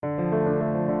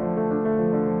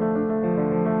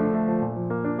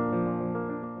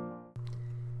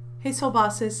Hey Soul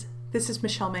Bosses, this is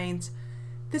Michelle Maines.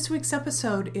 This week's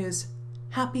episode is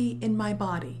Happy in My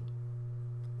Body.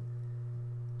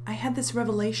 I had this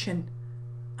revelation.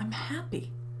 I'm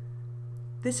happy.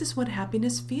 This is what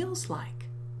happiness feels like.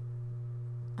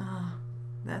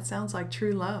 That sounds like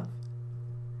true love.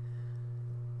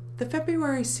 The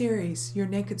February series, Your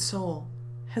Naked Soul,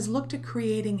 has looked at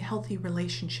creating healthy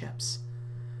relationships.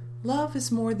 Love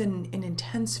is more than an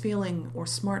intense feeling or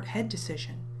smart head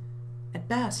decision. At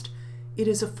best, it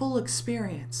is a full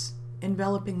experience,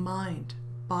 enveloping mind,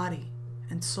 body,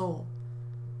 and soul.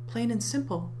 Plain and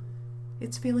simple,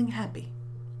 it's feeling happy.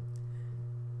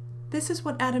 This is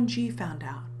what Adam G. found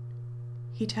out.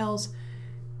 He tells,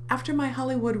 after my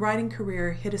Hollywood writing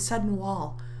career hit a sudden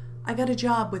wall, I got a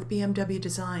job with BMW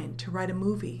Design to write a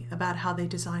movie about how they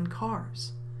design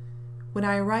cars. When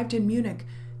I arrived in Munich,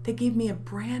 they gave me a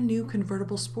brand new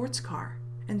convertible sports car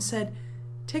and said,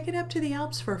 take it up to the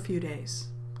Alps for a few days.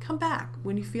 Come back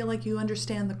when you feel like you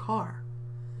understand the car.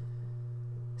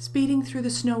 Speeding through the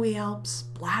snowy Alps,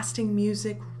 blasting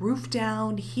music, roof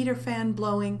down, heater fan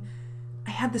blowing,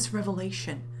 I had this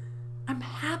revelation. I'm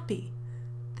happy.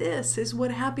 This is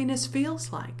what happiness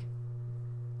feels like.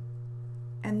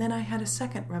 And then I had a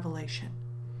second revelation.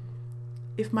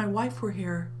 If my wife were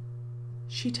here,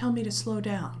 she'd tell me to slow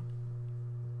down,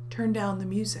 turn down the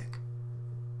music,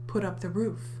 put up the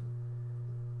roof,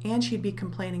 and she'd be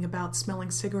complaining about smelling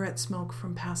cigarette smoke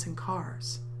from passing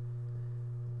cars.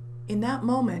 In that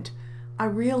moment, I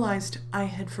realized I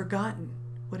had forgotten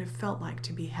what it felt like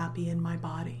to be happy in my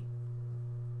body.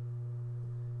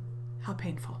 How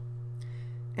painful.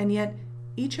 And yet,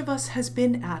 each of us has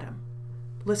been Adam,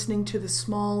 listening to the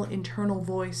small internal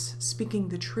voice speaking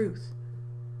the truth.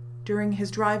 During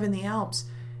his drive in the Alps,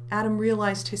 Adam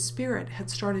realized his spirit had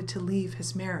started to leave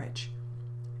his marriage,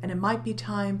 and it might be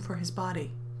time for his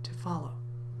body to follow.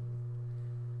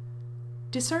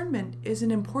 Discernment is an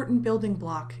important building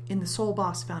block in the Soul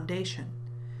Boss Foundation.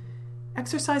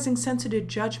 Exercising sensitive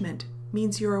judgment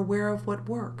means you're aware of what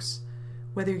works,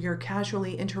 whether you're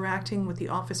casually interacting with the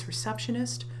office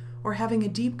receptionist or having a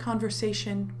deep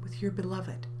conversation with your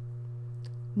beloved.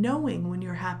 Knowing when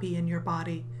you're happy in your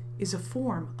body is a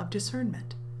form of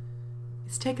discernment.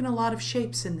 It's taken a lot of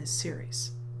shapes in this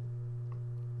series.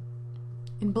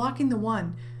 In Blocking the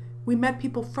One, we met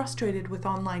people frustrated with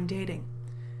online dating.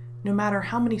 No matter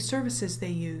how many services they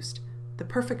used, the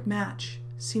perfect match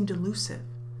seemed elusive.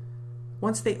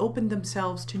 Once they opened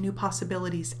themselves to new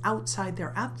possibilities outside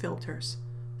their app filters,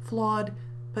 flawed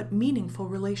but meaningful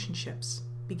relationships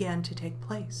began to take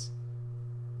place.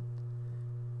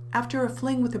 After a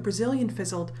fling with a Brazilian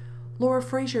fizzled, Laura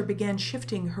Frazier began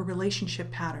shifting her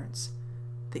relationship patterns.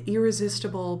 The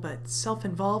irresistible but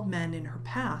self-involved men in her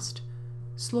past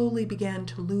slowly began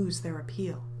to lose their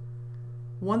appeal.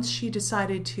 Once she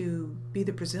decided to be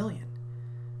the Brazilian,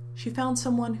 she found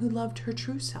someone who loved her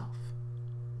true self.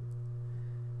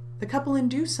 The couple in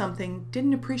Do Something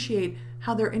didn't appreciate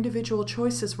how their individual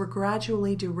choices were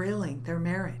gradually derailing their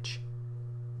marriage.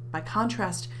 By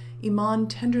contrast, Iman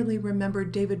tenderly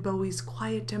remembered David Bowie's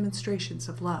quiet demonstrations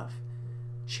of love.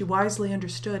 She wisely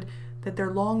understood that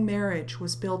their long marriage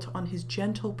was built on his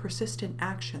gentle, persistent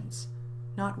actions,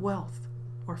 not wealth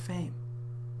or fame.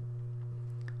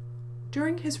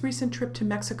 During his recent trip to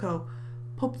Mexico,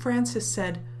 Pope Francis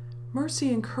said,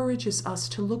 "Mercy encourages us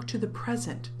to look to the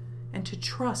present and to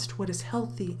trust what is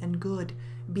healthy and good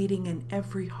beating in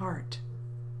every heart."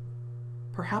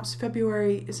 Perhaps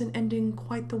February isn't ending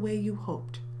quite the way you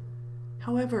hoped.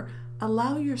 However,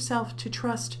 allow yourself to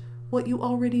trust what you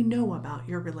already know about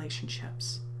your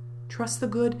relationships. Trust the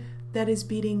good that is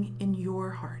beating in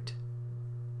your heart.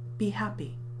 Be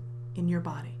happy in your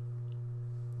body.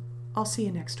 I'll see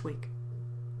you next week.